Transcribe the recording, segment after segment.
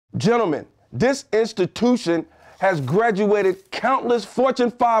Gentlemen, this institution has graduated countless Fortune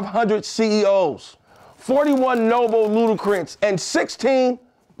 500 CEOs, 41 Nobel laureates, and 16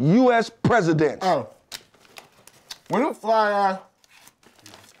 U.S. presidents. Oh. When you fly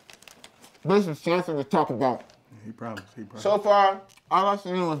business something to talk about. He promised. So far, all I've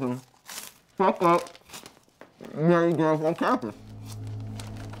seen was him fuck up married girls on campus.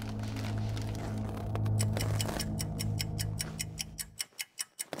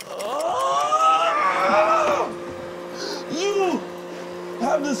 You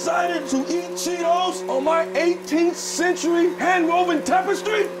have decided to eat Cheetos on my 18th century hand-woven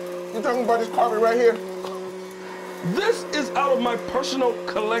tapestry? You talking about this carpet right here? This is out of my personal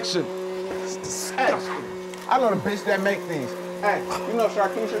collection. It's disgusting. I know the bitch that make things. Hey, you know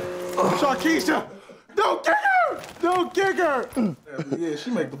Sharkeisha? Sharkeisha! Don't kick her! Don't kick her! Yeah,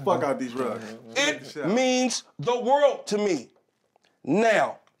 she make the fuck out these rugs. It means the world to me.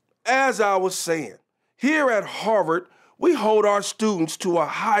 Now, as I was saying, here at Harvard, we hold our students to a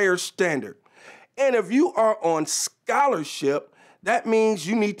higher standard. And if you are on scholarship, that means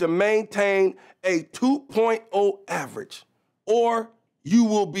you need to maintain a 2.0 average, or you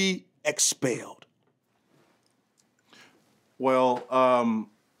will be expelled. Well,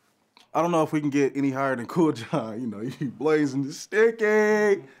 I don't know if we can get any higher than Kool John. You know, he blazing the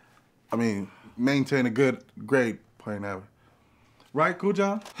sticky. I mean, maintain a good grade, point average. Right, Kool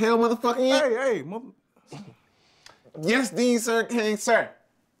John? Hell motherfucking yeah. Hey, mother... Yes, Dean, sir, King, sir.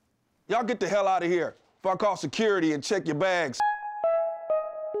 Y'all get the hell out of here before I call security and check your bags.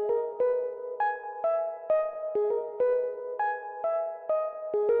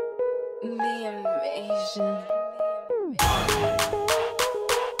 The invasion.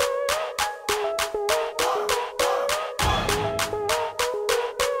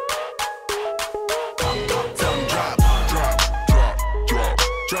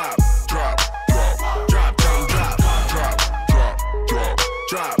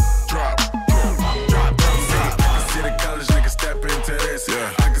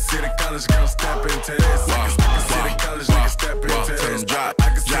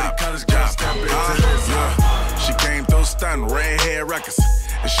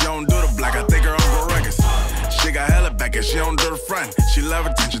 She don't do the black, I think her on go records. She got hella back and she don't do the front. She love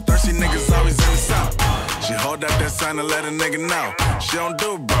attention, thirsty niggas always in the south. She hold up that sign and let a nigga know. She don't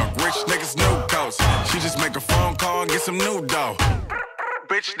do broke, rich niggas new coats. She just make a phone call and get some new dough.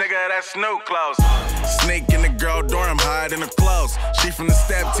 Bitch nigga, that's new clothes. Sneak in the girl dorm, hide in the clothes. She from the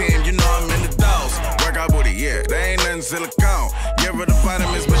step team, you know I'm in the dolls. Workout booty, yeah, they ain't nothing silicone. Give her the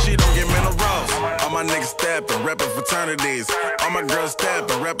vitamins, but she don't get minerals. All my niggas steppin', reppin' fraternities. All my girls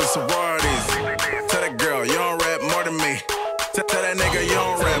steppin', reppin' sororities. Tell that girl, you don't rap more than me. Tell that nigga, you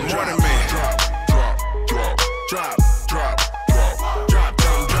don't rap more than me. Drop, drop, drop, drop, drop,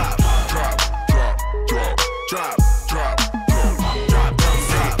 drop, drop, drop, drop, drop, drop.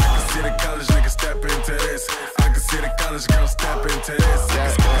 College niggas step into this. I can see the college girl step into this.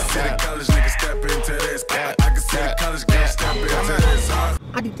 I can see the college niggas step into this. I can see the college girl step into this.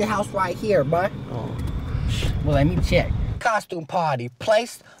 I think the house right here, bud. Well, let me check. Costume party,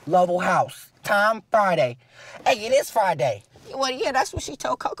 place, level house. Time, Friday. Hey, it is Friday. Well, yeah, that's what she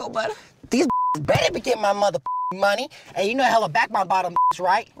told Coco Butter. These better be getting my mother money. Hey, you know hella back my bottom,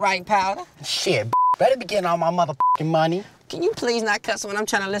 right? Right, Powder? Shit, better be getting all my motherfucking money. Can you please not cuss when I'm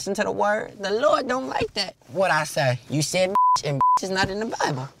trying to listen to the word? The Lord don't like that. What I say? You said and is not in the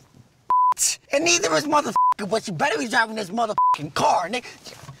Bible. And neither is motherfucker, but you better be driving this motherfucking car, nigga.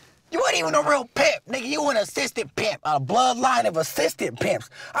 You ain't even a real pimp, nigga. You an assistant pimp, a bloodline of assistant pimps.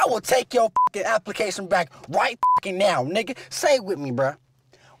 I will take your fucking application back right fucking now, nigga. Say it with me, bruh.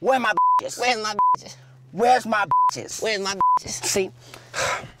 Where my bitches? Where's my bitches? Where's my bitches? Where's my bitches? See?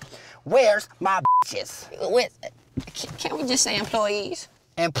 Where's my bitches? Can't we just say employees?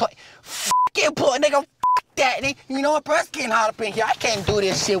 Fuck employee, nigga. Fuck that, nigga. You know what, bruh? It's getting hot up in here. I can't do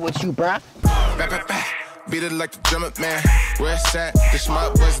this shit with you, bruh. Beat it like the drum up, man. West side, the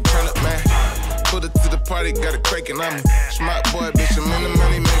smart boys turn up, man. Put it to the party, got a crakin' on me. Smart boy, bitch, I'm in the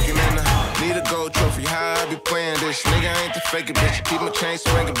money making, and I need a gold trophy. How I be playing this? Nigga, I ain't the fake it, bitch. Keep my chain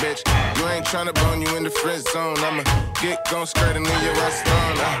swinging, bitch. You ain't tryna bone you in the friend zone. I'ma get gon' skirt and leave your ass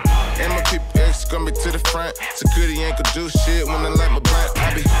on. And my people gonna be to the front. Security ain't gonna do shit when I light my blunt.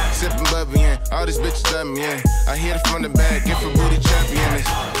 I be sipping Bubby in. All these bitches love me in. I hit it from the back, get for booty champion. This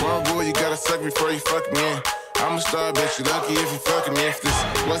one rule, you gotta suck before you fuck me in. I'm a star, bitch. You lucky if you fucking me. If this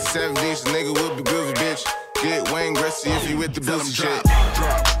was 70s, the nigga would be groovy, bitch. Get Wayne Gretzky if you with the boozy shit.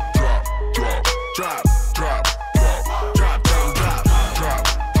 Drop, drop, drop, drop, drop, drop, drop, drop, drop, drop,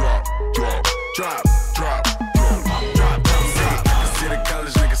 drop, drop, drop, drop, drop, drop. I can see the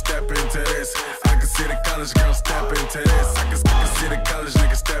college niggas dollars, girl.